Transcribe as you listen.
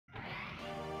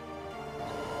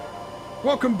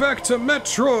Welcome back to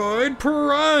Metroid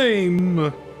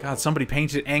Prime! God, somebody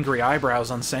painted angry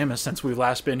eyebrows on Samus since we've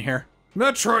last been here.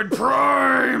 Metroid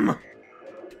Prime!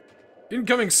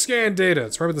 Incoming scan data.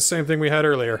 It's probably the same thing we had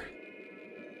earlier.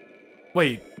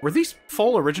 Wait, were these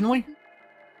full originally?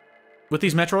 With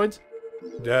these Metroids?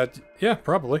 Yeah,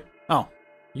 probably. Oh.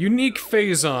 Unique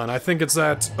Phazon. I think it's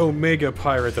that Omega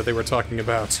pirate that they were talking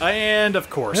about. And of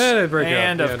course. Of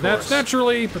course.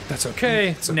 Naturally, but that's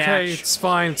okay. It's okay. It's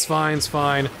fine. It's fine. It's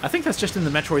fine. I think that's just in the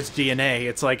Metroid's DNA.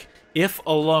 It's like, if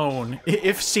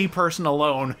C-Person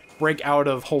alone break out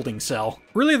of holding cell.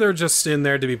 Really, they're just in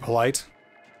there to be polite?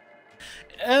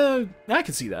 I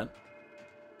can see that.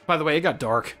 By the way, it got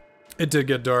dark. It did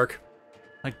get dark.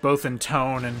 Like, both in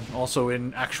tone and also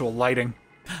in actual lighting.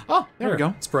 Oh, there we go.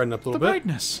 Let's brighten up a little bit. The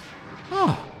brightness.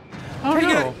 Oh. Oh, hey,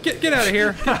 no. Get out of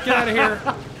here. Get out of here.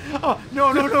 Oh,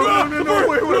 no. Wait.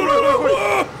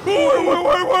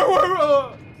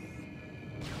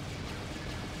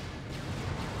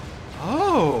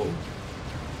 Oh.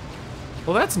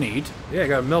 Well, that's neat. Yeah, I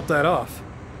gotta melt that off.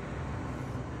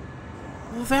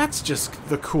 Well, that's just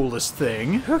the coolest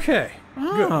thing. Okay.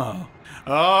 Oh. Good.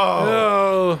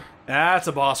 Oh. That's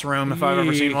a boss room if I've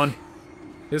ever seen one.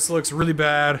 This looks really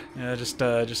bad. Yeah, just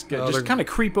kind of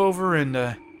creep over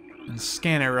and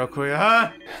scan it real quick.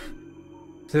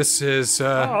 This is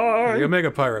the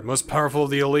Omega Pirate, most powerful of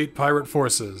the elite pirate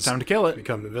forces. Time to kill it.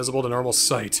 Become invisible to normal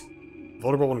sight.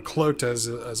 Vulnerable when cloaked, as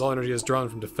all energy is drawn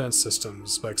from defense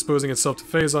systems. By exposing itself to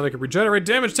Phazon, it can regenerate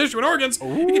damaged tissue and organs.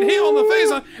 Ooh. It can heal on the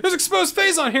Phazon. There's exposed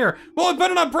Phazon here. Well, it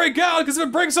better not break out, because if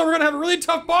it breaks out, we're gonna have a really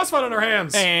tough boss fight on our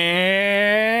hands.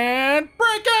 And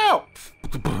break out.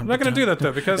 I'm not gonna do that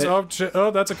though, because oh,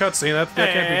 that's a cutscene. That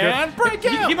can't be good. And break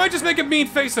out. He might just make a mean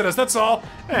face at us. That's all.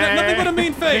 Nothing but a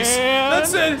mean face.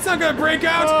 That's it. It's not gonna break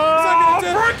out. It's not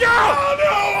gonna break out. Oh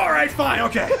no! All right, fine,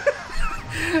 okay.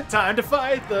 Time to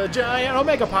fight the giant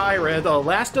Omega Pirate, the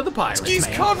last of the pirates. He's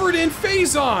covered in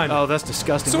Phazon. Oh, that's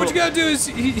disgusting. So what you gotta do is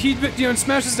he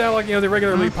smashes down like the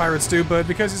regular elite pirates do, but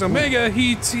because he's Omega,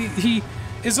 he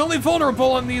is only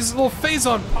vulnerable in these little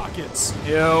Phazon pockets.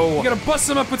 Yo. You gotta bust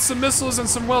him up with some missiles and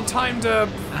some well-timed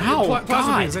plasma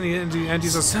beams, and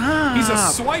he's a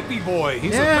swipey boy.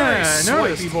 He's a very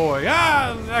swipey boy.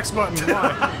 X button.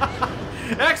 Why?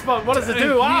 X button. What does it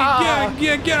do?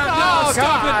 Get out! No,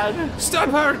 stop it! Stop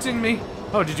hurting me!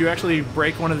 Oh, did you actually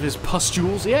break one of his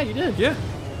pustules? Yeah, you did. Yeah.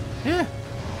 Yeah.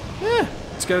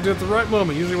 Just gotta do it at the right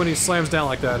moment. Usually when he slams down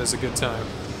like that is a good time.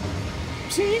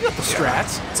 See, you got the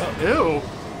strats. Ew.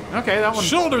 Okay, that one.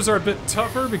 Shoulders are a bit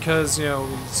tougher because he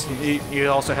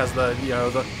also has the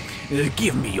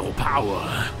give me your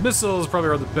power. Missiles probably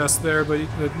are the best there, but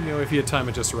if you time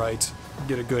it just right,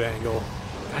 get a good angle.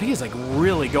 God, he is like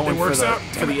really going for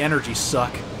the energy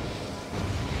suck.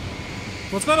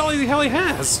 Well, it's not all the hell he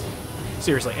has.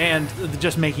 Seriously, and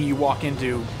just making you walk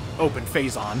into open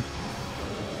Phazon.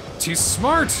 He's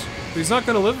smart, but he's not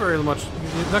going to live very much.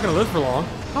 He's not going to live for long.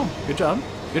 Oh, good job.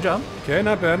 Good job. Okay,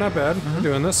 not bad, not bad. We're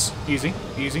doing this. Easy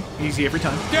every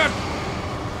time. Good.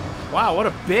 Wow, what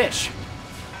a bitch.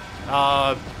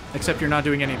 Except you're not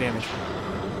doing any damage.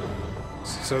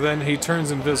 So then he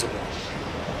turns invisible.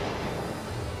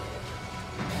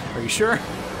 Are you sure?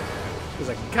 Because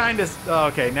I can kind of... Oh,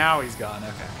 okay, now he's gone.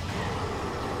 Okay.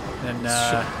 Then,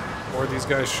 or these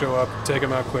guys show up, take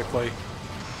him out quickly.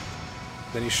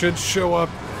 Then he should show up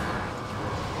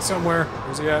somewhere.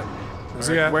 Where's he at? Where's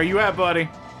he at? Where you at, buddy?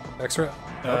 Extra.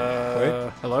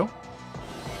 Wait. Hello?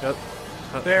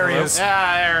 There he is.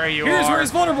 Ah, there you are. Here's where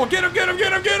he's vulnerable. Get him! All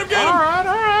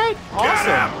right.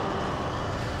 Awesome.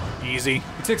 Easy.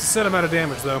 He takes a set amount of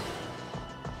damage, though.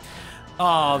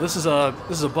 Oh, this is a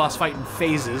boss fight in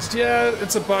phases. Yeah,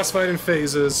 it's a boss fight in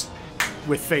phases.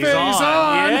 With Phazon.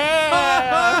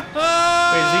 Yeah!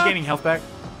 Wait, is he gaining health back?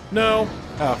 No.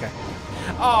 Oh, okay.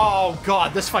 Oh,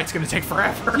 God, this fight's gonna take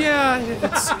forever. Yeah,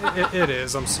 it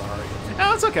is. I'm sorry.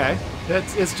 No, it's okay.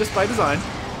 It's just by design.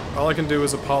 All I can do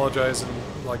is apologize and,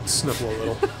 sniffle a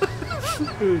little.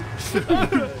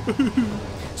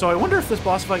 So I wonder if this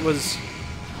boss fight was,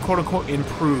 quote-unquote,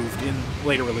 improved in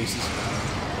later releases.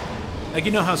 Like,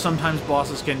 you know how sometimes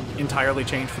bosses can entirely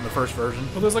change from the first version?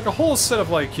 Well, there's a whole set of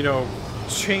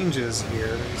changes here.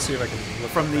 Let me see if I can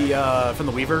look from the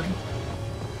Wii version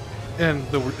and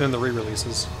the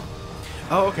re-releases.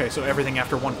 Oh, okay. So everything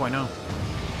after 1.0.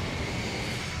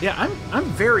 Yeah, I'm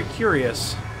very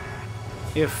curious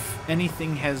if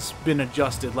anything has been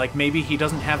adjusted. Like maybe he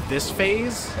doesn't have this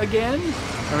phase again,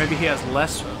 or maybe he has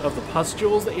less of the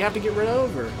pustules that you have to get rid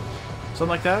of, or something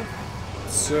like that.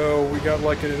 So we got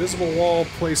an invisible wall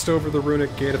placed over the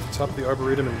runic gate at the top of the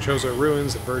Arboretum in Chozo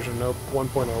Ruins at version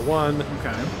 1.01.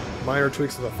 Okay. minor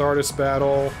tweaks to the Thardus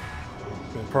battle,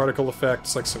 and particle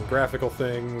effects, like some graphical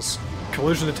things,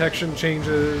 collision detection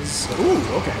changes. Ooh,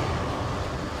 okay.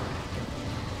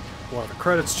 A lot of the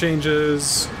credits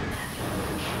changes.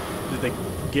 Did they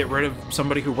get rid of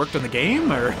somebody who worked on the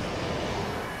game, or?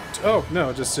 Oh,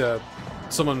 no, just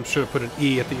someone should have put an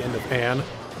E at the end of Anne.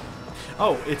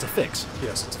 Oh, it's a fix.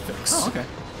 Yes, it's a fix. Oh, okay.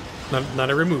 Not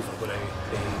a removal, but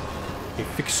a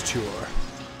fixture.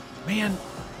 Man,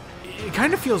 it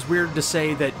kind of feels weird to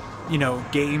say that, you know,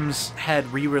 games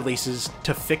had re-releases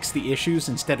to fix the issues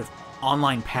instead of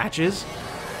online patches.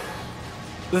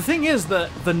 The thing is, the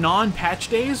non-patch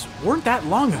days weren't that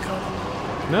long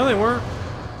ago. No, they weren't.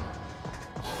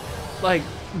 Like,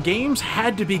 games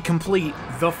had to be complete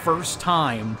the first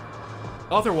time.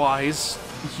 Otherwise,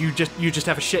 you just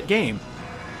have a shit game.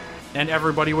 And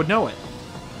everybody would know it.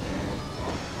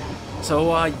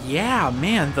 So, yeah,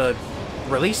 man, the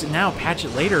release it now, patch it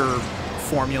later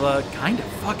formula kind of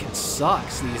fucking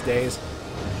sucks these days.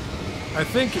 I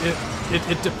think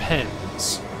it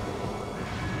depends.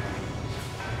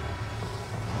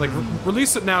 Like,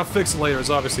 release it now, fix it later is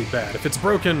obviously bad. If it's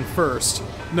broken first,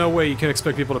 no way you can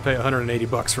expect people to pay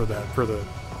 $180 for that, for the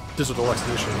digital deluxe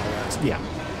edition and all that. Yeah.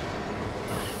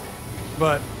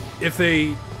 But if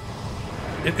they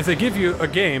give you a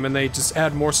game and they just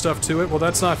add more stuff to it, well,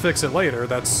 that's not fix it later,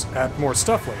 that's add more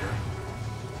stuff later.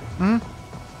 Hmm?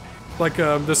 Like,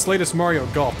 this latest Mario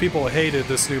Golf, people hated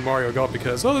this new Mario Golf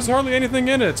because, oh, there's hardly anything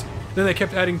in it. Then they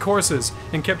kept adding courses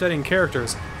and kept adding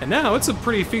characters. And now it's a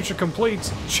pretty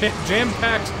feature-complete,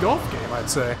 jam-packed golf game, I'd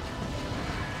say.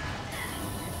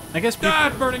 I guess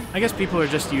people are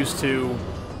just used to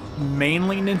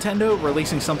mainly Nintendo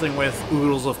releasing something with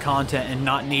oodles of content and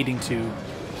not needing to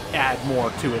add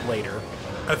more to it later.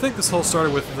 I think this whole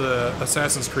started with the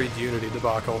Assassin's Creed Unity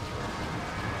debacle.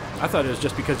 I thought it was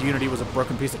just because Unity was a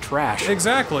broken piece of trash.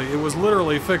 Exactly. It was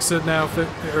literally fix it now,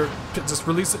 or just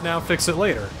release it now, fix it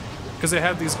later. Because they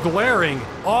had these glaring,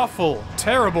 awful,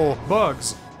 terrible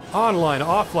bugs. Online,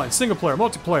 offline, single-player,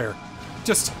 multiplayer.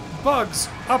 Just bugs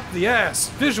up the ass.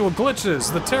 Visual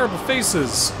glitches, the terrible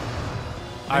faces.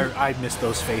 I miss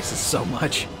those faces so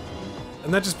much.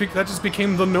 And that just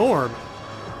became the norm.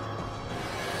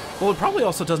 Well, it probably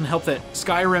also doesn't help that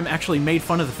Skyrim actually made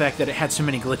fun of the fact that it had so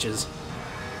many glitches.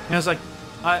 And I was like,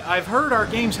 I've heard our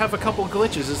games have a couple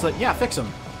glitches. It's like, yeah, fix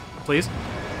them, please.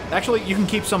 Actually, you can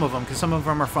keep some of them, because some of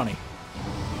them are funny.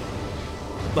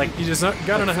 Like, you just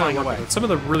gotta know how to work away. with it. Some of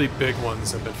the really big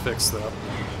ones have been fixed, though.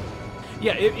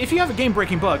 Yeah, if you have a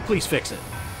game-breaking bug, please fix it.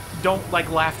 Don't, like,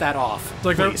 laugh that off,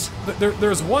 like, please.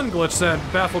 There's one glitch that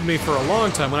baffled me for a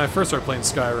long time when I first started playing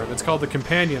Skyrim. It's called the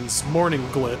Companion's Morning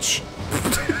Glitch.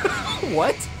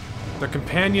 What? The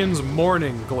Companion's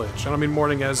Morning Glitch. I don't mean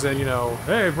morning as in, you know,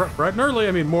 hey, bright and early.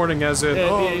 I mean morning as in,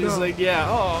 it's like, yeah,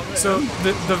 oh, man. So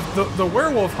the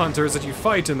werewolf hunters that you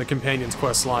fight in the Companion's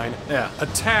quest line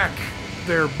attack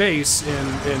their base in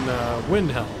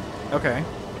Windhelm. Okay.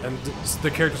 And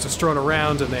the characters are strewn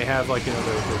around, and they have, like, you know,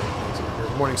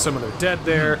 they're mourning some of their dead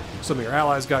there. Some of your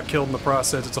allies got killed in the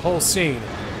process. It's a whole scene.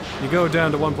 You go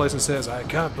down to one place and says, I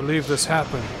can't believe this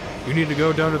happened. You need to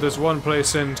go down to this one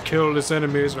place and kill this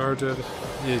enemies in order to...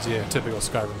 Yeah, typical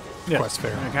Skyrim quest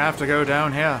fare. I have to go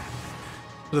down here.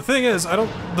 The thing is,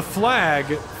 the flag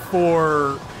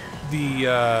for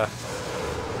the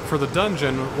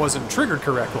dungeon wasn't triggered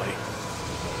correctly.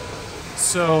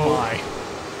 So...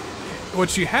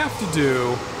 what you have to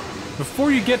do,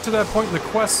 before you get to that point in the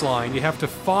quest line, you have to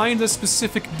find a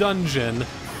specific dungeon,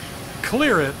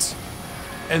 clear it,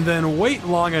 and then wait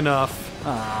long enough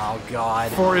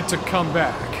for it to come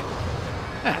back.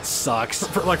 That sucks.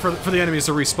 For the enemies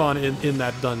to respawn in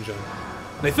that dungeon.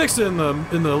 They fixed it in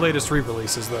the latest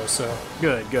re-releases, though, so...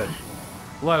 Good.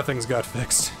 A lot of things got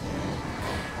fixed.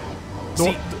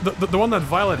 The one that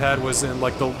Violet had was in,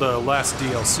 like, the last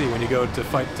DLC, when you go to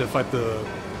fight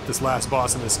this last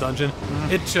boss in this dungeon.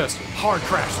 It just hard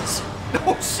crashes.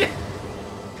 Oh, shit!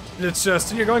 It's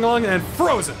just, you're going along and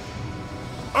frozen.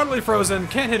 Utterly frozen,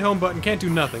 can't hit home button, can't do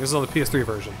nothing. This is on the PS3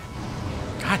 version.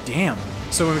 God damn.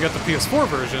 So when we got the PS4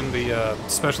 version, the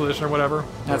special edition or whatever,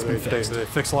 that's been fixed. They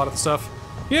fixed a lot of the stuff.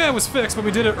 Yeah, it was fixed, but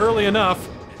we did it early enough.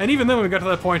 And even then, when we got to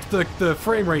that point, the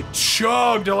frame rate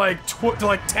chugged to like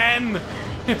 10.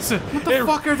 What the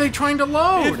fuck are they trying to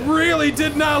load? It really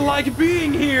did not like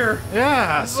being here.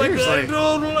 Yeah, seriously. Like, I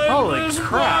don't like holy this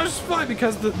crap! fight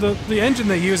because the engine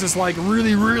they use is like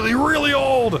really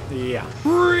old. Yeah,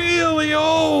 really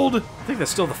old. I think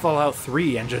that's still the Fallout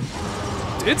 3 engine.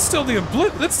 It's still the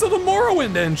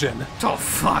Morrowind engine. Oh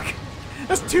fuck!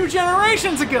 That's 2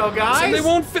 generations ago, guys. So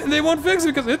they won't fix it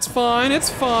because it's fine.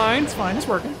 It's fine. It's fine. It's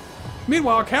working.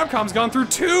 Meanwhile, Capcom's gone through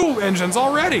 2 engines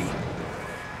already.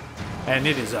 And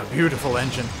it is a beautiful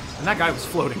engine. And that guy was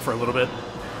floating for a little bit.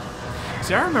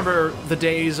 See, I remember the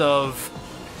days of,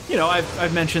 you know,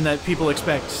 I've mentioned that people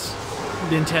expect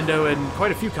Nintendo and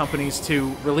quite a few companies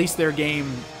to release their game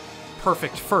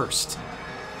perfect first.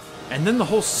 And then the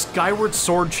whole Skyward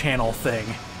Sword channel thing.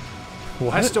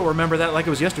 What? I still remember that like it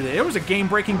was yesterday. There was a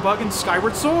game-breaking bug in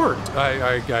Skyward Sword.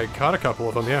 I caught a couple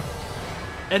of them, yeah.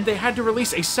 And they had to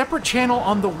release a separate channel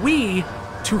on the Wii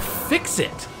to fix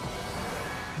it.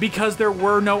 Because there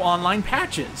were no online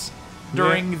patches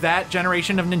during that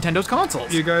generation of Nintendo's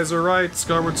consoles. You guys are right.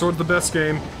 Skyward Sword's the best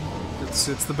game.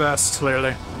 It's the best.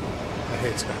 Clearly. I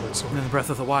hate Skyward Sword. And then Breath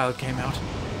of the Wild came out.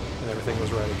 And everything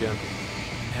was right again.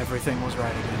 Everything was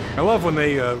right again. I love when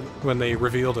they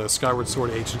revealed a Skyward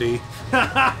Sword HD.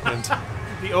 And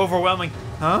the overwhelming,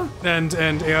 huh? And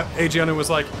Adriana was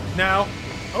like, now,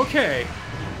 okay,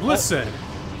 listen.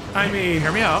 I mean,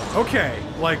 hear me out. Okay,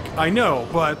 like I know,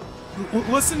 but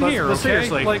listen here, okay?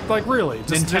 Seriously, like really,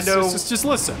 Nintendo, just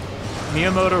listen.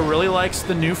 Miyamoto really likes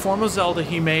the new form of Zelda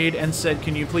he made and said,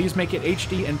 can you please make it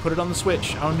HD and put it on the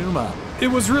Switch? Aonuma. It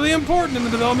was really important in the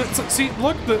development. So, see,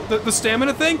 look, the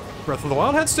stamina thing. Breath of the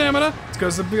Wild had stamina. It's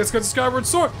because of Skyward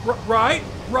Sword. Right?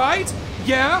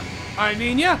 Yeah. I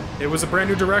mean, yeah. It was a brand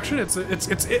new direction.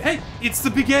 Hey, it's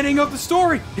the beginning of the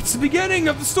story. It's the beginning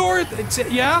of the story.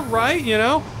 Yeah, right. You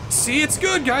know. See, it's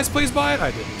good, guys. Please buy it.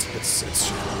 I didn't. It's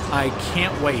shit. I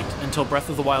can't wait until Breath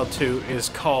of the Wild 2 is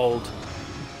called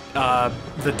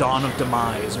The Dawn of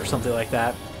Demise or something like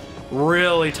that.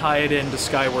 Really tie it into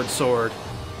Skyward Sword,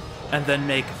 and then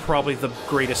make probably the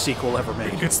greatest sequel ever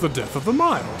made. It's the Death of the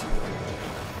Mild.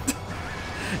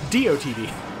 DOTD.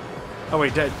 Oh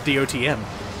wait, DOTM.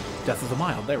 Death of the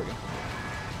Mild. There we go.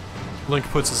 Link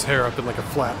puts his hair up in like a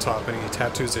flat top, and he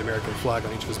tattoos the American flag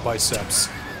on each of his biceps.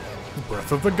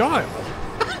 Breath of the Guile.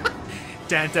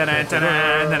 Dun, dun, dun, dun, dun,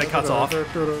 and then it cuts off. There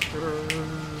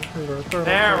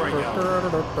we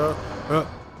go.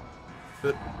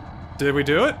 Did we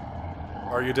do it?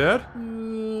 Are you dead?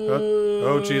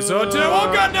 Oh jeez! Oh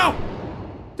god, no!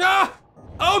 Ah!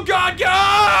 Oh god,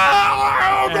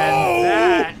 God! And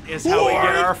that is how we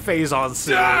get our Phazon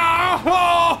suit.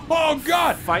 Oh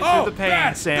god! Fight through the pain,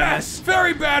 Samus.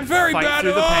 Very bad, very bad. Fight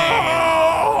through the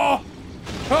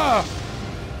pain.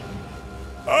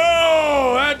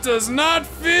 Oh, that does not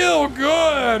feel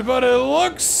good, but it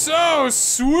looks so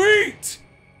sweet.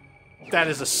 That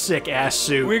is a sick-ass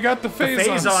suit. We got the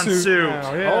Phazon suit.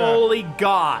 Now, yeah. Holy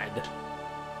God.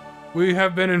 We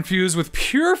have been infused with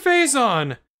pure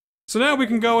Phazon. So now we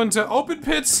can go into open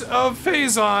pits of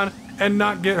Phazon and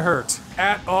not get hurt.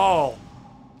 At all.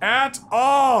 At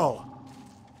all.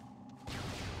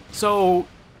 So,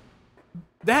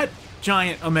 that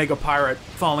giant Omega Pirate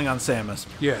falling on Samus.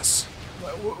 Yes.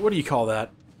 What do you call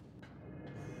that?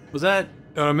 Was that...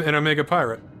 an Omega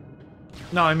Pirate.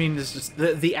 No, I mean, it's just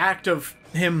the act of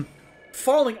him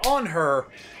falling on her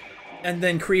and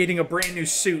then creating a brand new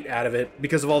suit out of it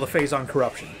because of all the Phazon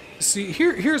corruption. See,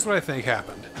 here's what I think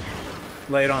happened.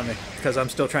 Lay it on me, because I'm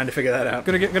still trying to figure that out.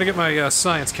 Gonna get my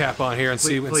science cap on here and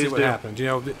see what happened. You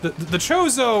know, the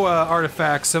Chozo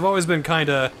artifacts have always been kind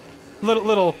of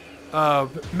little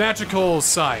magical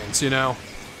science. You know.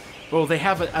 Well, they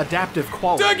have adaptive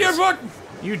qualities.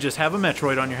 You just have a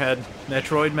Metroid on your head.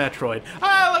 Metroid.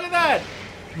 Ah, look at that!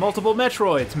 Multiple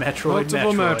Metroids.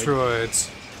 Multiple Metroids.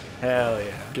 Hell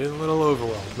yeah. Getting a little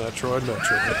overwhelmed. Metroid.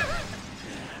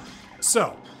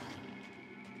 So.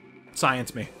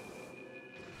 Science me.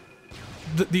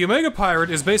 The Omega Pirate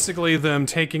is basically them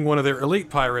taking one of their elite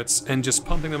pirates and just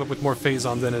pumping them up with more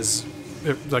Phazon than is,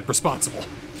 like, responsible.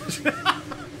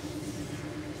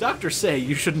 Doctors say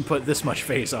you shouldn't put this much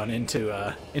Phazon into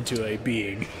a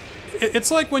being.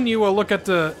 It's like when you look at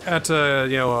a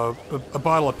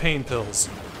bottle of pain pills.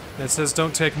 And it says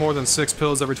don't take more than 6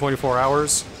 pills every 24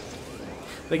 hours.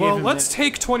 Well, let's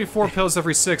take 24 pills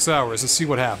every 6 hours and see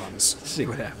what happens.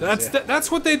 That's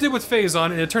what they did with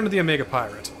Phazon, and it turned to the Omega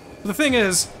Pirate. But the thing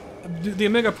is, the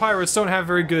Omega Pirates don't have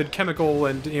very good chemical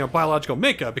and biological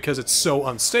makeup because it's so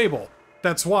unstable.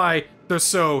 That's why they're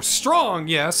so strong,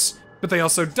 yes, but they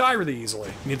also die really easily.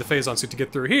 You need the Phazon suit to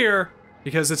get through here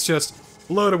because it's just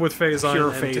loaded with Phazon.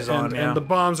 Pure Phazon, and the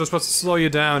bombs are supposed to slow you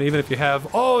down. Even if you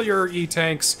have all your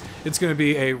E-tanks, it's going to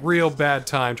be a real bad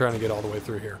time trying to get all the way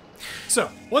through here. So,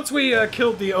 once we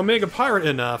killed the Omega Pirate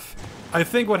enough, I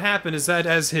think what happened is that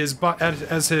as his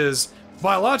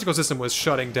biological system was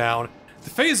shutting down, the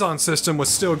Phazon system was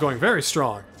still going very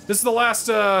strong. This is the last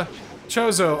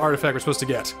Chozo artifact we're supposed to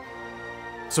get.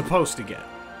 Supposed to get.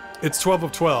 It's 12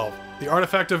 of 12. The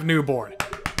artifact of Newborn.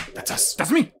 That's us.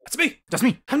 That's me! That's me. That's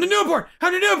me! I'm the newborn.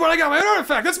 I'm the newborn. I got my own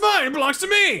artifact. That's mine. It belongs to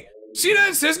me. See that?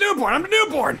 It says newborn. I'm the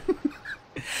newborn.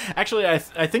 Actually, I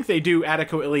think they do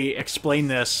adequately explain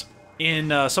this in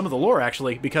some of the lore,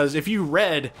 actually, because if you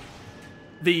read,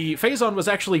 the Phazon was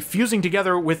actually fusing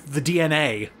together with the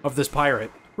DNA of this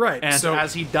pirate. Right. And so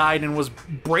as he died and was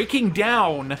breaking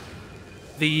down,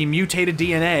 the mutated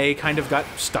DNA kind of got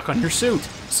stuck on your suit.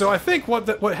 So I think what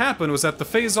happened was that the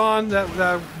Phazon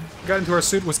that got into our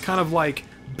suit was kind of like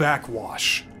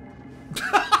backwash.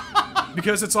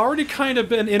 Because it's already kind of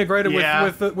been integrated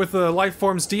with the life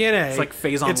form's DNA. It's like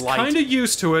Phazon It's light. kind of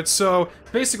used to it, so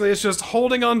basically it's just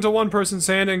holding onto one person's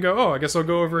hand and go, oh, I guess I'll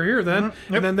go over here then. Yep.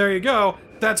 And then there you go.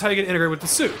 That's how you get integrated with the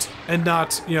suit. And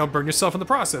not, burn yourself in the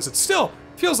process. It still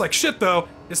feels like shit, though.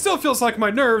 It still feels like my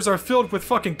nerves are filled with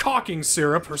fucking caulking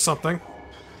syrup or something.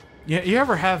 Yeah, you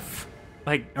ever have,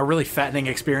 like, a really fattening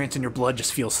experience and your blood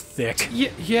just feels thick?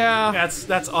 Yeah.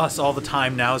 That's us all the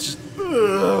time now. It's just,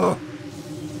 ugh.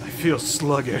 I feel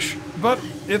sluggish. But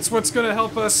it's what's going to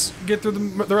help us get through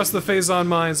the rest of the Phazon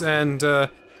mines, and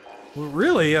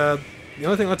really, the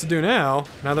only thing left to do now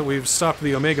that we've stopped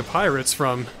the Omega Pirates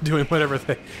from doing whatever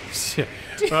they...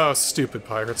 Oh, stupid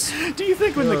pirates. Do you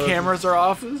think when the cameras are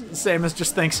off, Samus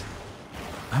just thinks,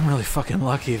 I'm really fucking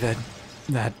lucky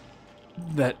that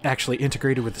actually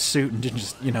integrated with the suit and didn't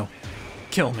just,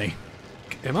 kill me?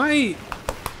 Am I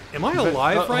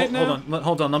alive right now?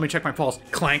 Hold on, let me check my pulse.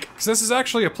 Clank. Because this is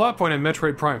actually a plot point in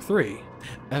Metroid Prime 3.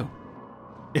 Oh.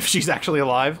 If she's actually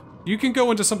alive? You can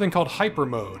go into something called Hyper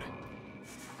Mode.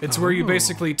 It's where you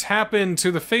basically tap into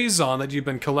the Phazon that you've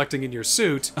been collecting in your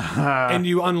suit, and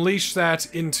you unleash that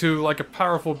into, like, a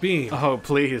powerful beam. Oh,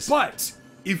 please. But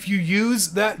if you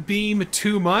use that beam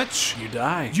too much, You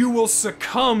die. you will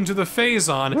succumb to the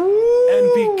Phazon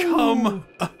and become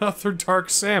another Dark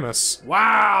Samus.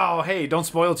 Wow! Hey, don't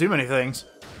spoil too many things.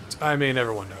 I mean,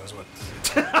 everyone knows what...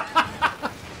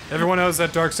 Everyone knows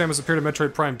that Dark Samus appeared in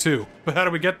Metroid Prime 2. But how do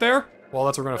we get there? Well,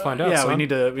 that's what we're gonna find out, Yeah, son. we need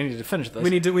to finish this. We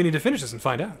need to finish this and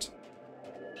find out.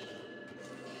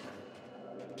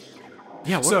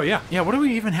 Yeah, what do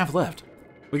we even have left?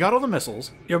 We got all the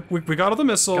missiles. Yep, we got all the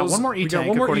missiles. Got one more We got E-tank,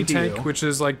 one more according to E-tank, you. which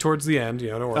is like towards the end.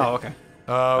 Don't worry. Oh, okay.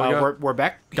 We We're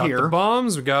back got here. the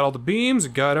bombs. We got all the beams.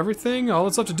 We got everything. All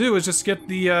that's left to do is just get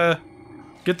the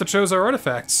Chozar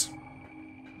artifacts.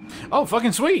 Oh,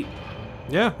 fucking sweet!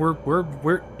 Yeah,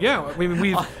 yeah. I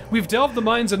mean, we've delved the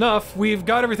mines enough. We've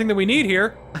got everything that we need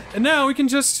here, and now we can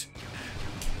just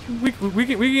we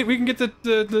can get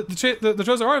the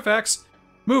Chozar artifacts,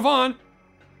 move on,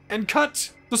 and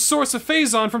cut the source of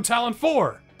Phazon from Talon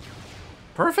 4.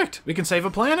 Perfect. We can save a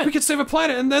planet. We could save a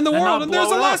planet and then the And world, not and there's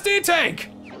blow the it up. last E-tank.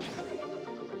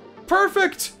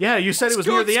 Perfect. Yeah, you said it was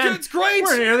near the end. It's great.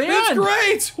 We're near the end.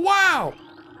 It's great. Wow.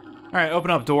 All right, open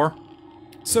up door.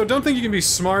 So don't think you can be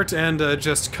smart and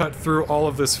just cut through all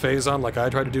of this Phazon like I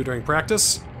tried to do during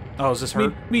practice. Oh, is this her?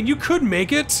 I mean, you could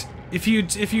make it if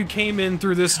you came in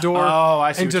through this door. Oh,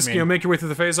 I see and what just you mean. make your way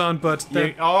through the Phazon, but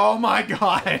Oh my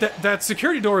god. that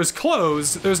security door is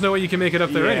closed. There's no way you can make it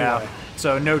up there anyway.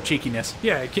 So no cheekiness.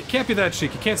 Yeah, it can't be that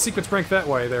cheeky. You can't sequence break that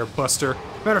way there, Buster.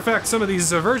 Matter of fact, some of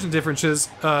these version differences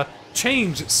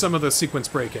change some of the sequence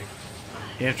breaking.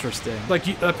 Interesting. Like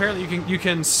apparently you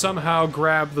can somehow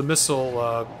grab the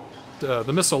missile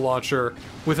launcher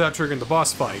without triggering the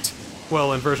boss fight.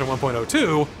 Well, in version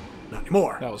 1.02, not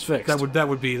anymore. That was fixed. That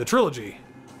would be the trilogy.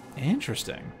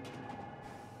 Interesting.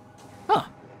 Huh.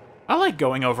 I like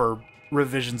going over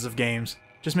revisions of games.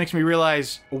 Just makes me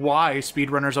realize why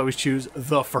speedrunners always choose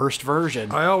the first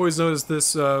version. I always noticed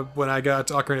this when I got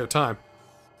Ocarina of Time.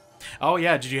 Oh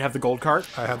yeah, did you have the gold cart?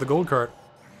 I had the gold cart.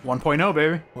 1.0,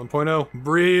 baby. 1.0.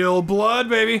 Real blood,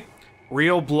 baby.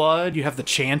 Real blood. You have the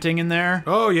chanting in there.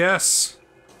 Oh yes.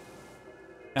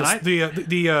 And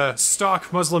The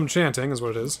stock Muslim chanting is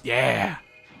what it is. Yeah.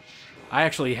 I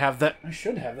actually have that. I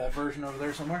should have that version over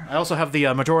there somewhere. I also have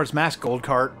the Majora's Mask gold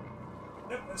cart.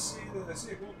 Yep, I see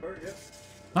a gold cart, yep.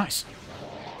 Nice.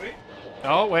 Wait.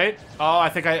 Oh, wait. Oh, I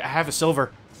think I have a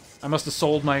silver. I must have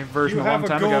sold my version You a long have a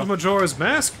time gold ago. Majora's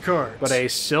Mask cart. But a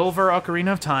silver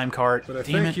Ocarina of Time cart. But I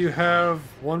Damn think it. you have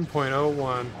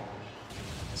 1.01.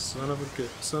 Son of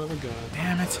a gun.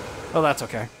 Damn it. Oh, that's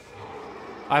okay.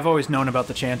 I've always known about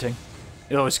the chanting.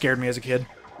 It always scared me as a kid.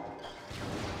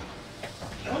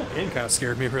 The game kind of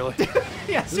scared me, really.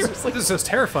 Yeah, seriously. This is just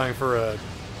terrifying for a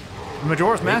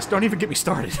Majora's Mask, don't even get me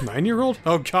started. 9-year-old?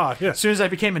 Oh god, As yes. soon as I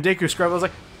became a Deku Scrub, I was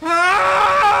like,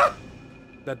 ah!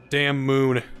 That damn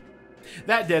moon.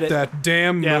 That did it. That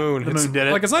damn Yeah, moon. the moon did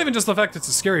it. Like, it's not even just the fact it's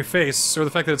a scary face, or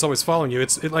the fact that it's always following you.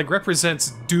 It, like,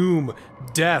 represents doom,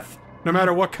 death. No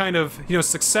matter what kind of,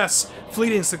 success,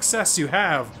 fleeting success you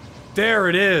have, There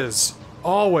it is.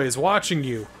 Always watching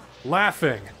you,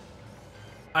 laughing,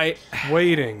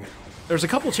 waiting. There's a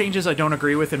couple changes I don't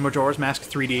agree with in Majora's Mask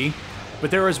 3D,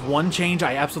 but there is one change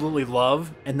I absolutely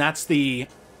love, and that's the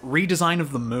redesign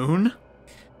of the moon.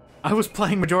 I was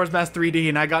playing Majora's Mask 3D,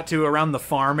 and I got to around the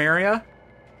farm area,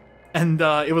 and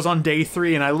it was on day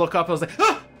 3, and I look up, I was like,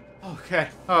 ah! Okay,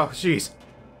 oh, jeez.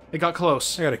 It got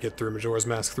close. I gotta get through Majora's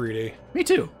Mask 3D. Me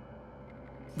too.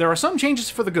 There are some changes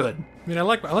for the good. I mean, I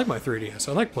like my 3DS.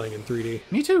 I like playing in 3D.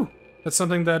 Me too. That's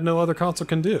something that no other console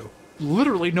can do.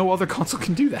 Literally no other console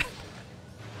can do that.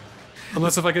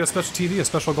 Unless if I get a special TV and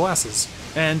special glasses.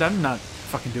 And I'm not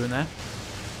fucking doing that.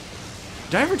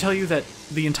 Did I ever tell you that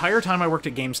the entire time I worked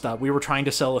at GameStop, we were trying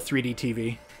to sell a 3D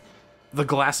TV? The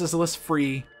glassesless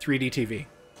free 3D TV.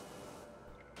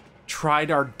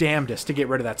 Tried our damnedest to get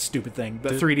rid of that stupid thing,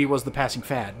 but 3D was the passing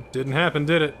fad. Didn't happen,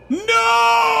 did it?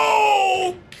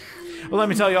 No! Well, let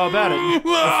me tell you all about it.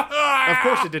 Of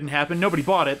course it didn't happen. Nobody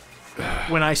bought it.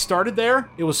 When I started there,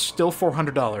 it was still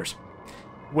 $400.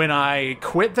 When I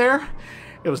quit there,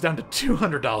 it was down to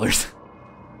 $200.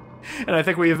 And I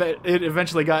think it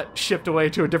eventually got shipped away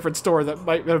to a different store that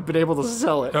might have been able to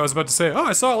sell it. I was about to say, oh,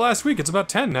 I saw it last week. It's about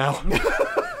 10 now.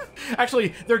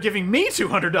 Actually, they're giving me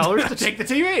 $200 to take the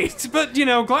TV. But, you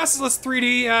know, glassesless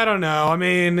 3D, I don't know. I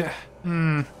mean,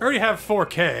 I already have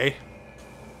 4K.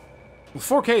 Well,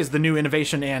 4K is the new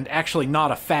innovation and actually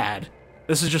not a fad.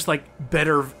 This is just like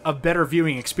a better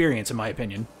viewing experience, in my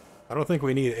opinion. I don't think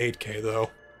we need 8K, though.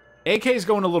 8K is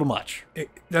going a little much.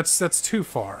 That's too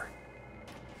far.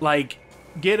 Like,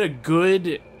 get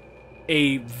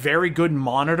a very good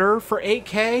monitor for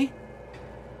 8K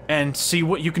and see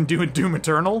what you can do in Doom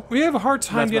Eternal. We have a hard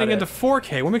time getting into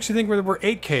 4K. What makes you think we're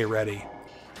 8K ready?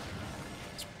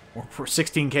 For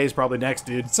 16K is probably next,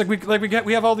 dude. It's like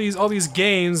we have all these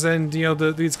games and you know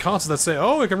these consoles that say,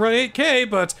 oh, it can run 8K,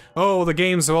 but oh, the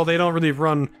games, well, they don't really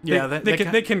run. Yeah,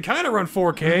 they can kind of run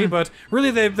 4K, but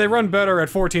really they run better at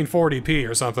 1440p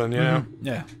or something. You know?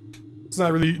 Yeah. It's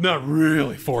not really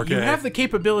 4K. You have the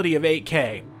capability of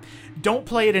 8K. Don't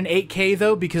play it in 8K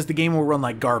though, because the game will run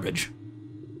like garbage.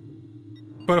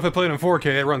 But if I play it in 4K,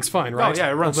 it runs fine, right? Oh yeah,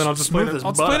 it runs. Well, then I'll just play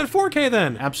it in 4K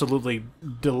then. Absolutely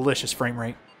delicious frame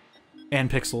rate. And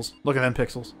pixels. Look at them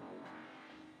pixels.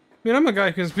 I mean, I'm a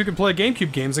guy who can play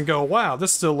GameCube games and go, wow,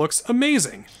 this still looks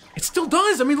amazing. It still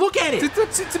does! I mean, look at it!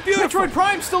 It's beautiful. Metroid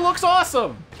Prime still looks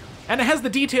awesome! And it has the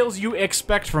details you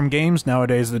expect from games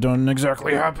nowadays that don't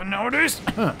exactly happen nowadays.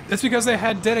 It's because they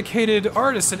had dedicated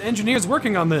artists and engineers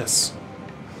working on this.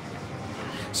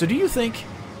 So do you think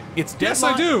it's Yes,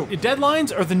 I do.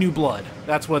 Deadlines or the new blood?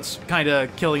 That's what's kind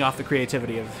of killing off the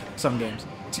creativity of some games.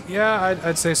 Yeah,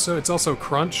 I'd say so. It's also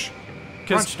crunch.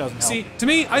 Crunch doesn't help. See, to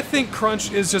me, I think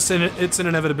crunch is just it's an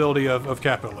inevitability of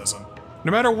capitalism.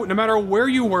 No matter where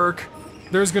you work,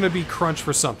 there's going to be crunch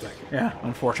for something. Yeah,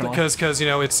 unfortunately. Because you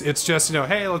know it's just you know,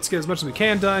 hey, let's get as much as we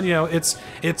can done. You know, it's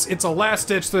a last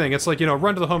ditch thing. It's like, you know,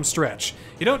 run to the home stretch.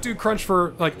 You don't do crunch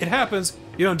for, like, it happens.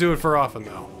 You don't do it for often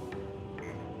though.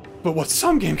 But what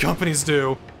some game companies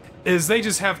do is they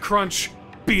just have crunch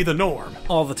be the norm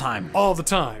all the time. All the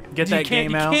time. Get that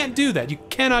game out. You can't do that. You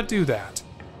cannot do that.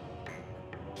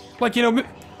 Like, you know,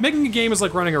 making a game is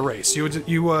like running a race.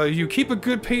 You keep a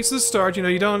good pace at the start. You know,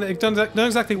 you don't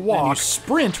exactly walk. And you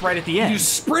sprint right at the end. You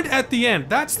sprint at the end.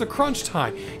 That's the crunch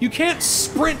time. You can't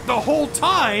sprint the whole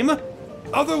time,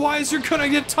 otherwise you're gonna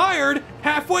get tired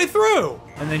halfway through.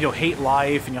 And then you'll hate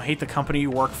life, and you'll hate the company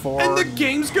you work for. And the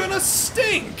game's gonna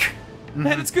stink.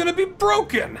 And it's gonna be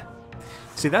broken.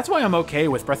 See, that's why I'm okay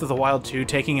with Breath of the Wild 2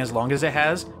 taking as long as it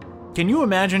has. Can you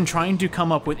imagine trying to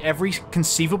come up with every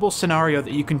conceivable scenario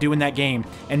that you can do in that game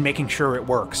and making sure it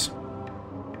works?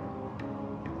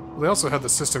 They also had the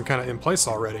system kind of in place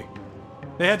already.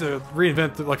 They had to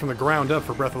reinvent it, like, from the ground up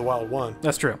for Breath of the Wild 1.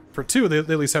 That's true. For 2, they at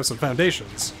least have some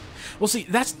foundations. Well, see,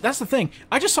 that's the thing.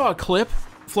 I just saw a clip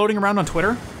floating around on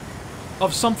Twitter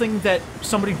of something that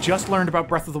somebody just learned about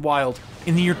Breath of the Wild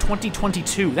in the year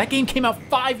 2022. That game came out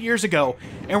 5 years ago,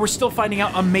 and we're still finding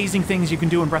out amazing things you can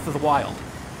do in Breath of the Wild.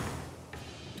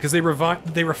 Because they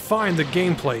refined the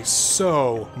gameplay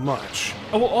so much.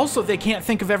 Oh, well, also, they can't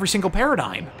think of every single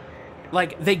paradigm.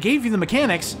 Like, they gave you the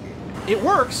mechanics, it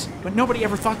works, but nobody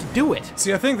ever thought to do it.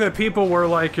 See, I think that people were,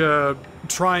 like,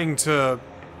 trying to,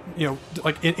 you know,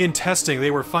 like, in testing, they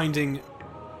were finding,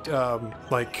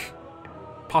 like...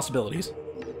 possibilities.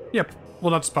 Yep.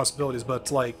 Well, not just possibilities, but,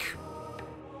 like,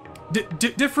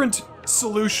 different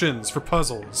solutions for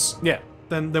puzzles. Yeah.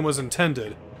 Than was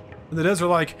intended. And the devs are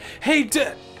like, hey,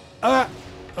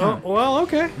 well,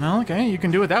 okay. Well, okay, you can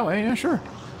do it that way, yeah, sure.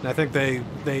 And I think they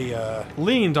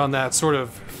leaned on that sort of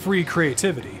free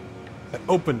creativity. that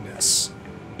openness.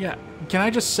 Yeah. Can I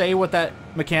just say what that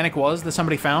mechanic was that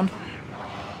somebody found?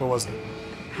 What was it?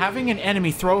 Having an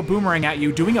enemy throw a boomerang at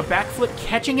you, doing a backflip,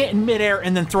 catching it in midair,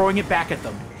 and then throwing it back at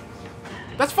them.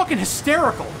 That's fucking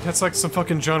hysterical. That's like some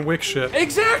fucking John Wick shit.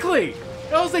 Exactly!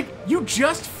 I was like, you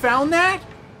just found that?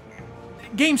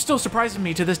 Game still surprises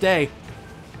me to this day.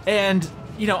 And,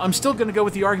 you know, I'm still gonna go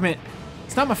with the argument,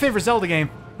 it's not my favorite Zelda game,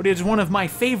 but it is one of my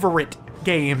favorite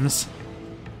games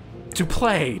to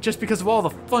play, just because of all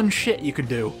the fun shit you can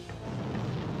do.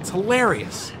 It's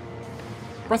hilarious.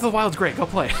 Breath of the Wild's great, go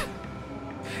play it.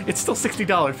 It's still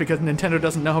 $60 because Nintendo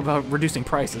doesn't know about reducing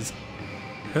prices.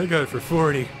 I got it for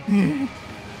 40.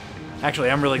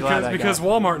 Actually, I'm really glad because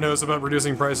Walmart knows about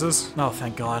reducing prices. Oh,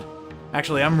 thank God.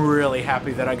 Actually, I'm really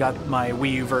happy that I got my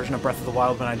Wii U version of Breath of the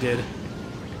Wild when I did.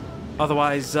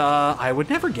 Otherwise, I would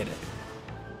never get it.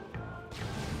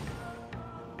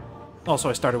 Also,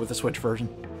 I started with the Switch version.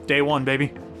 Day one,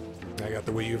 baby. I got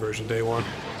the Wii U version day one.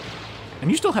 And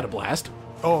you still had a blast.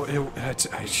 Oh,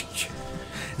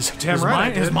 damn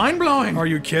right. It's mind-blowing. Are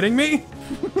you kidding me?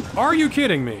 Are you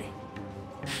kidding me?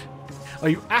 Are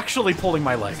you actually pulling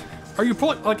my leg? Are you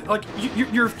pulling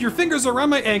your fingers are around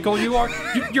my ankle?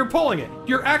 You're pulling it.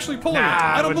 You're actually pulling it.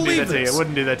 I don't believe this. I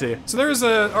wouldn't do that to you. So there's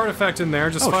an artifact in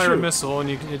there. Just fire shoot. a missile, and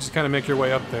you just kind of make your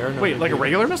way up there. Wait, like a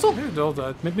regular missile?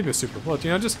 Yeah, maybe a super bullet.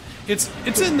 You know, just it's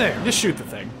in there. Just shoot the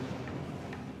thing.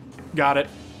 Got it.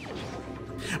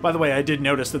 By the way, I did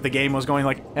notice that the game was going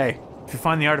like, hey, if you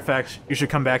find the artifacts, you should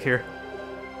come back here.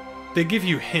 They give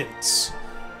you hints.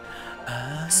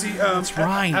 See, that's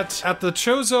right. At the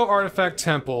Chozo Artifact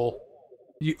Temple,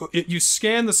 you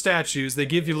scan the statues. They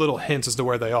give you little hints as to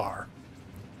where they are.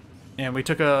 And we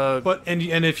took a... And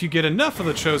if you get enough of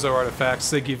the Chozo artifacts,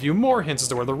 they give you more hints as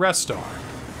to where the rest are.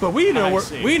 But we know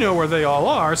where they all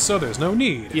are, so there's no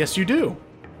need. Yes, you do.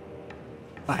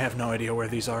 I have no idea where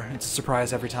these are. It's a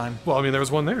surprise every time. Well, I mean, there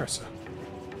was one there, so...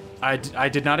 I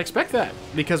did not expect that,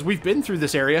 because we've been through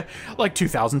this area like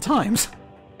 2,000 times.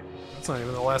 That's not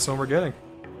even the last one we're getting.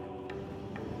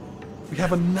 We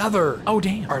have another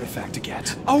artifact to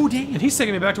get. Oh, damn. And he's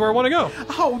taking me back to where I want to go.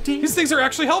 Oh, damn. These things are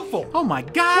actually helpful. Oh, my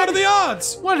God. What are the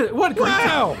odds? What great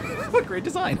wow. What great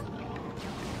design.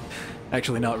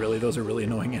 Actually, not really. Those are really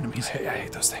annoying enemies. I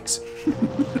hate those things. They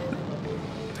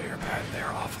are bad. They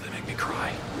are awful. They make me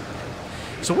cry.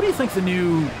 So what do you think the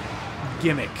new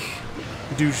gimmick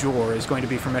du jour is going to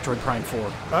be for Metroid Prime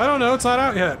 4? I don't know. It's not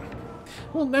out yet.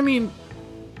 Well, I mean...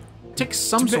 take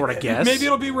some sort of guess. Maybe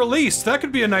it'll be released. That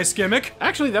could be a nice gimmick.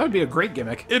 Actually, that would be a great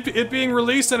gimmick. It being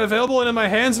released and available and in my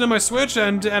hands and in my Switch,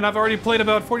 and I've already played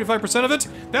about 45% of it.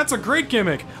 That's a great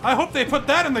gimmick. I hope they put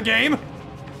that in the game.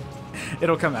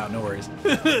 It'll come out, no worries.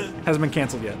 Hasn't been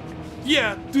canceled yet.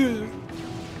 Yeah.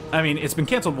 I mean, it's been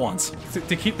canceled once.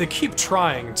 They keep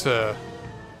trying to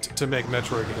make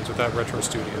Metroid games without Retro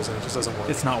Studios, and it just doesn't work.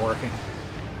 It's not working.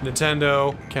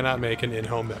 Nintendo cannot make an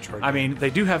in-home Metroid game. I mean, they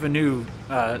do have a new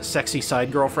sexy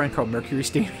side girlfriend called Mercury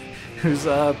Steam, who's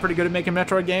pretty good at making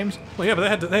Metroid games. Well, yeah,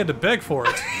 but they had to beg for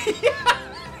it. Yeah.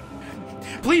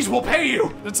 Please, we'll pay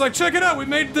you! It's like, check it out, we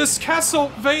made this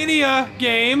Castlevania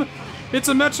game. It's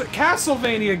a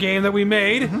Castlevania game that we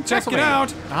made. Check it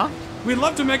out. We'd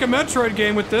love to make a Metroid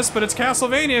game with this, but it's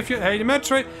Castlevania. Hey,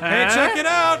 Metroid. Hey, check it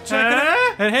out. Check it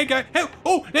out. And hey, guy. Hey,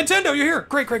 oh, Nintendo, you're here.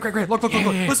 Great. Look.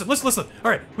 Listen. All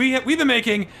right, we've been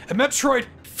making a Metroid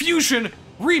Fusion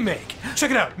remake. Check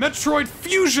it out, Metroid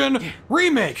Fusion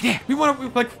remake. Yeah. We want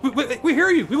to we hear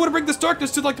you. We want to bring this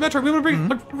darkness to like the Metroid. We want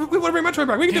to bring we want to bring Metroid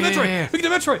back. We can do Metroid. We can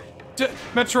do Metroid.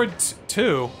 Metroid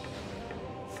 2.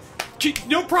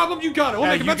 No problem, you got it. We'll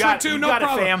make a Metroid 2, no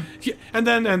problem. Yeah, and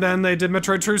then they did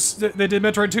Metroid 2. They did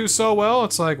Metroid 2 so well.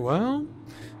 It's like, well,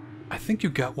 I think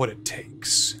you got what it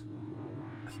takes.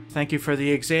 Thank you for the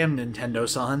exam,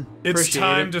 Nintendo-san. It's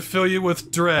time to fill you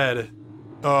with dread.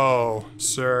 Oh,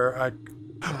 sir,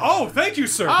 Oh, thank you,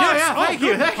 sir. Oh, yes. yeah, thank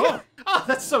you. Thank you. Oh,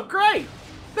 that's so great.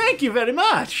 Thank you very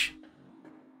much.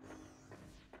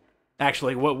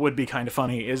 Actually, what would be kind of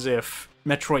funny is if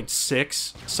Metroid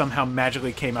 6 somehow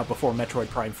magically came out before Metroid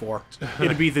Prime 4.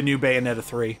 It'd be the new Bayonetta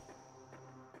 3.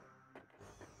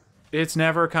 It's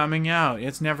never coming out.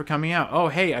 It's never coming out. Oh,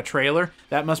 hey, a trailer?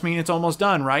 That must mean it's almost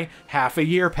done, right? Half a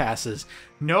year passes.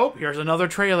 Nope, here's another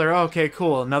trailer. Okay,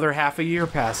 cool. Another half a year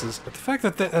passes. But the fact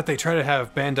that they try to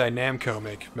have Bandai Namco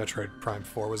make Metroid Prime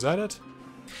 4, was that it?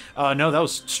 No, that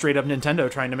was straight up Nintendo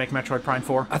trying to make Metroid Prime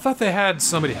 4. I thought they had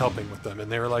somebody helping with them,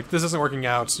 and they were like, "This isn't working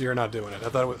out, so you're not doing it." I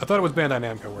thought it was Bandai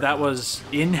Namco working. That was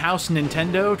in-house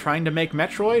Nintendo trying to make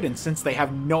Metroid, and since they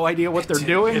have no idea what they're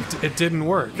doing, it didn't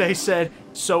work. They said,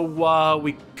 "So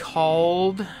we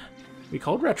called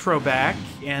Retro back,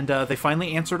 and they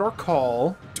finally answered our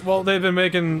call." Well, they've been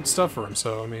making stuff for him,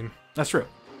 so, I mean... That's true.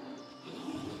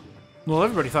 Well,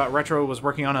 everybody thought Retro was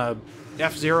working on a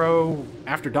F-Zero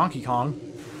after Donkey Kong.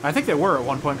 I think they were at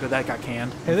one point, but that got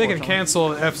canned. Hey, they can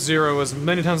cancel F-Zero as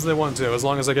many times as they want to, as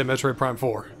long as I get Metroid Prime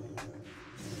 4.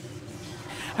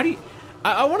 How do you...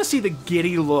 I want to see the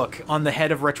giddy look on the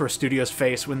head of Retro Studios'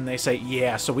 face when they say,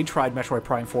 yeah, so we tried Metroid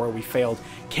Prime 4, we failed.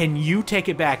 Can you take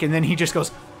it back? And then he just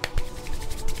goes...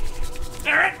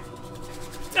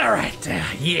 Alright,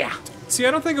 yeah. See,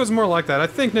 I don't think it was more like that. I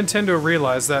think Nintendo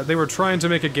realized that they were trying to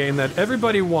make a game that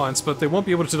everybody wants, but they won't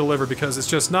be able to deliver because it's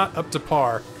just not up to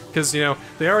par. Because, you know,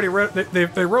 they already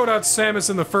they wrote out Samus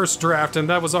in the first draft, and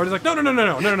that was already like, no.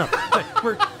 Hey,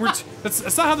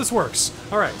 that's not how this works.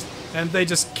 All right. And they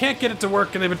just can't get it to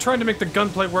work, and they've been trying to make the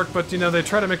gunplay work, but, you know, they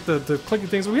try to make the clicking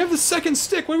things. We have the second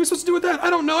stick. What are we supposed to do with that? I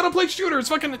don't know. I don't play shooters.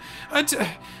 Fucking...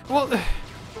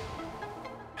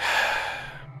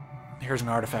 Here's an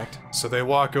artifact. So they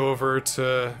walk over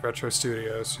to Retro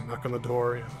Studios, knock on the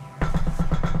door.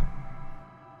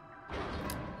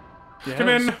 Yes. Come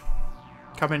in.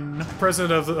 Come in.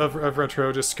 President of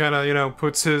Retro just kind of, you know,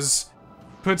 puts his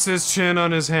chin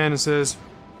on his hand and says,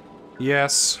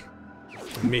 yes.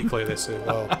 And meekly they say,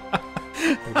 well,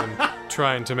 we've been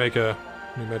trying to make a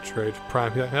new Metroid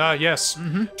Prime. Ah, yes.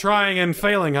 Trying and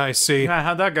failing, I see. Yeah,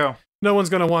 how'd that go? No one's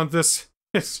gonna want this.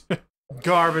 It's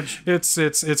garbage.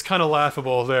 It's kind of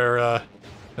laughable there.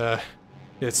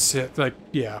 It's like,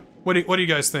 yeah. What are you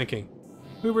guys thinking?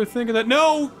 We were thinking that.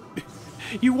 No,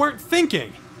 you weren't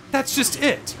thinking. That's just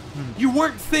it. You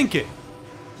weren't thinking.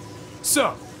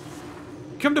 So,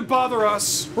 come to bother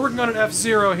us. We're working on an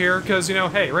F-Zero here because, you know,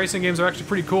 hey, racing games are actually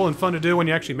pretty cool and fun to do when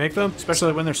you actually make them,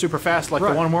 especially when they're super fast, like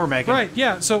the one we're making. Right?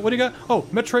 Yeah. So what do you got? Oh,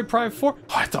 Metroid Prime 4.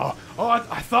 I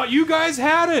thought you guys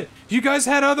had it. You guys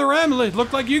had Other M. It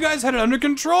looked like you guys had it under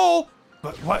control.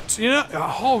 But what? You know?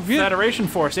 Oh, yeah. Federation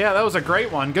Force. Yeah, that was a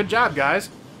great one. Good job, guys.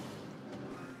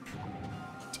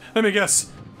 Let me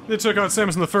guess. They took out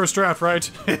Samus in the first draft, right?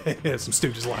 Some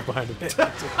stooges lying behind him.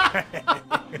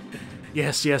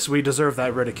 Yes, we deserve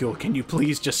that ridicule. Can you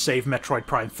please just save Metroid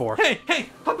Prime 4? Hey,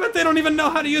 I bet they don't even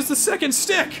know how to use the second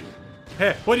stick!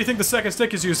 Hey, what do you think the second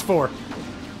stick is used for?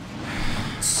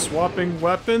 Swapping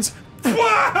weapons? Alright,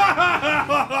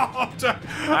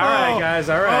 guys.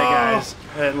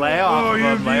 Lay off. Oh,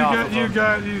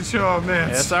 man.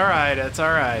 It's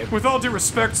alright. With all due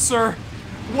respect, sir,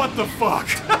 what the fuck?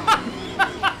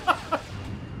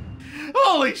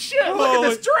 Holy shit! Look at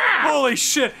this draft! Holy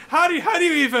shit! How do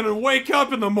you even wake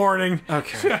up in the morning?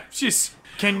 Okay. Jeez.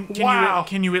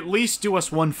 Can you at least do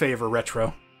us one favor,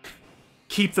 Retro?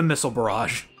 Keep the missile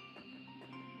barrage.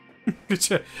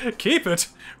 Keep it?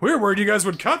 We were worried you guys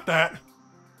would cut that.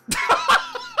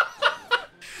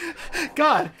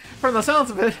 God, from the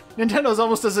sounds of it, Nintendo's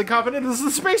almost as incompetent as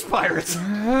the Space Pirates.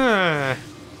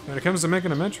 When it comes to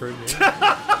making a Metroid game.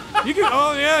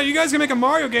 You guys can make a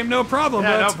Mario game, no problem.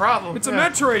 Yeah, no problem. It's a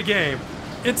Metroid game.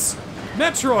 It's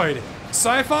Metroid.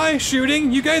 Sci-fi,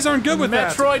 shooting, you guys aren't good with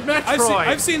Metroid.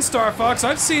 I've seen Star Fox,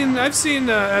 I've seen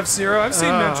F-Zero, I've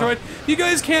seen Metroid. You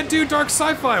guys can't do dark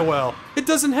sci-fi well. It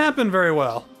doesn't happen very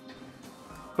well.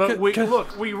 But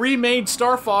we remade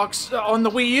Star Fox on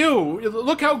the Wii U.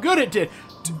 Look how good it did.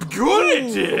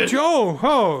 It did!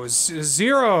 Zero.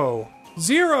 Zero.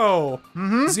 Zero.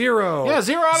 Yeah,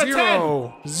 0 out of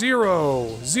 10.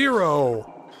 Zero.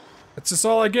 That's just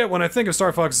all I get when I think of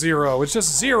Star Fox Zero. It's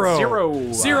just zero.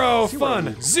 Zero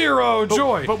fun. Zero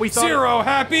joy. But we thought zero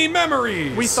happy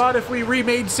memories. We thought if we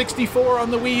remade 64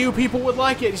 on the Wii U, people would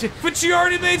like it. But you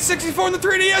already made 64 on the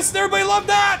 3DS and everybody loved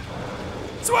that!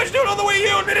 So why'd you do it on the Wii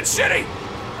U and made it shitty?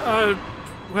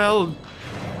 Well,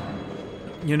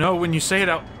 you know, when you say it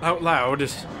out loud,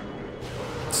 it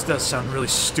does sound really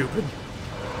stupid.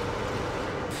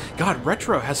 God,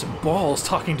 Retro has some balls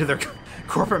talking to their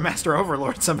corporate master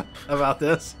overlords about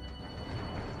this.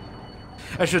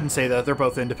 I shouldn't say that. They're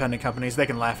both independent companies. They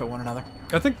can laugh at one another.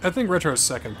 I think Retro's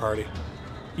second party.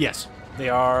 Yes, they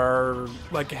are.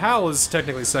 Like, HAL is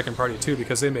technically second party too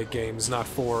because they make games not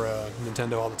for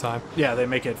Nintendo all the time. Yeah, they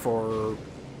make it for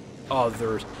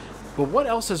others. But what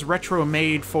else has Retro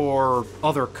made for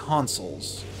other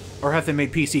consoles? Or have they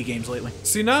made PC games lately?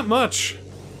 See, not much.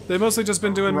 They've mostly just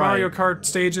been doing Mario Kart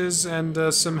stages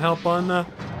and some help on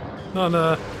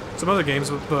some other games,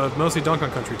 but mostly Donkey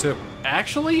Kong Country too.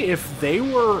 Actually, if they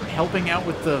were helping out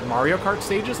with the Mario Kart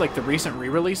stages, like the recent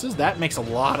re-releases, that makes a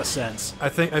lot of sense. I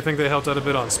think they helped out a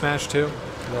bit on Smash too.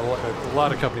 A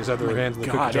lot of companies had their hands in the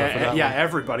cookie jar for that. Yeah,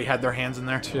 everybody had their hands in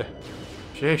there. Yeah.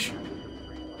 Sheesh.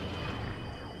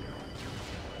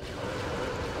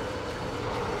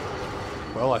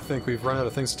 Well, I think we've run out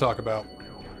of things to talk about.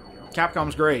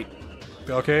 Capcom's great.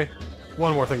 okay?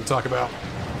 One more thing to talk about.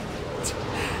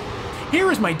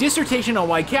 Here is my dissertation on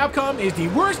why Capcom is the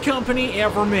worst company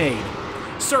ever made.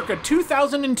 Circa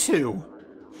 2002.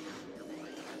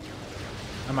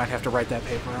 I might have to write that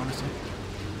paper, honestly.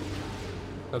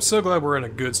 I'm so glad we're in a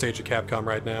good stage of Capcom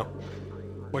right now.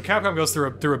 When Capcom goes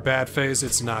through a bad phase,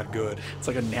 it's not good. It's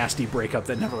like a nasty breakup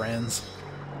that never ends.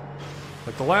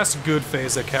 Like, the last good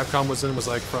phase that Capcom was in was,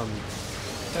 like, from,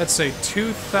 let's say,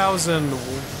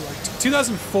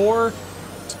 2004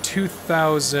 to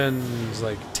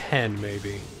 2010,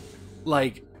 maybe.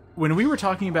 Like, when we were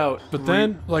talking about... But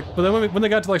then when they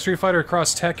got to, like, Street Fighter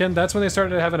Cross Tekken, that's when they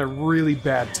started having a really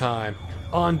bad time.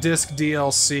 On-disc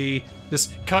DLC,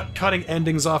 just cutting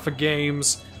endings off of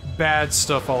games, bad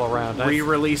stuff all around.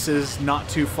 Re-releases not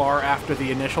too far after the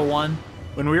initial one.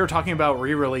 When we were talking about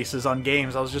re-releases on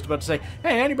games, I was just about to say,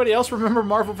 hey, anybody else remember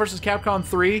Marvel vs. Capcom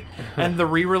 3 and the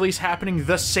re-release happening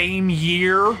the same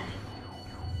year?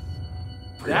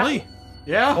 Really?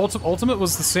 Yeah. Ultimate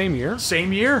was the same year?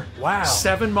 Same year. Wow.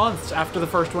 7 months after the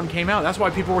first one came out. That's why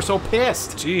people were so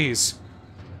pissed. Jeez.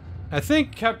 I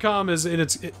think Capcom is in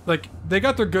its... like, they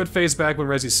got their good phase back when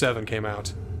Resi 7 came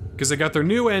out. Because they got their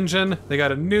new engine, they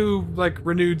got a new, like,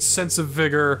 renewed sense of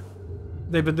vigor.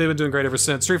 They've been doing great ever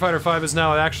since. Street Fighter V is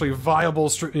now an actually viable,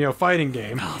 fighting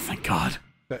game. Oh, thank God.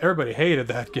 Everybody hated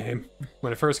that game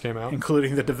when it first came out.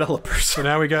 Including the developers. So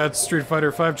now we got Street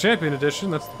Fighter V Champion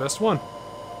Edition. That's the best one.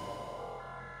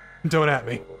 Don't at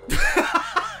me.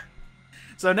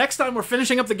 So next time we're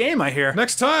finishing up the game, I hear.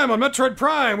 Next time on Metroid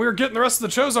Prime, we're getting the rest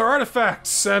of the Chozar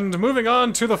artifacts and moving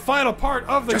on to the final part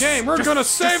of the game. We're gonna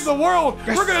save the world!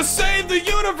 We're gonna save the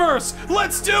universe!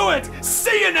 Let's do it!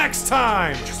 See you next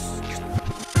time!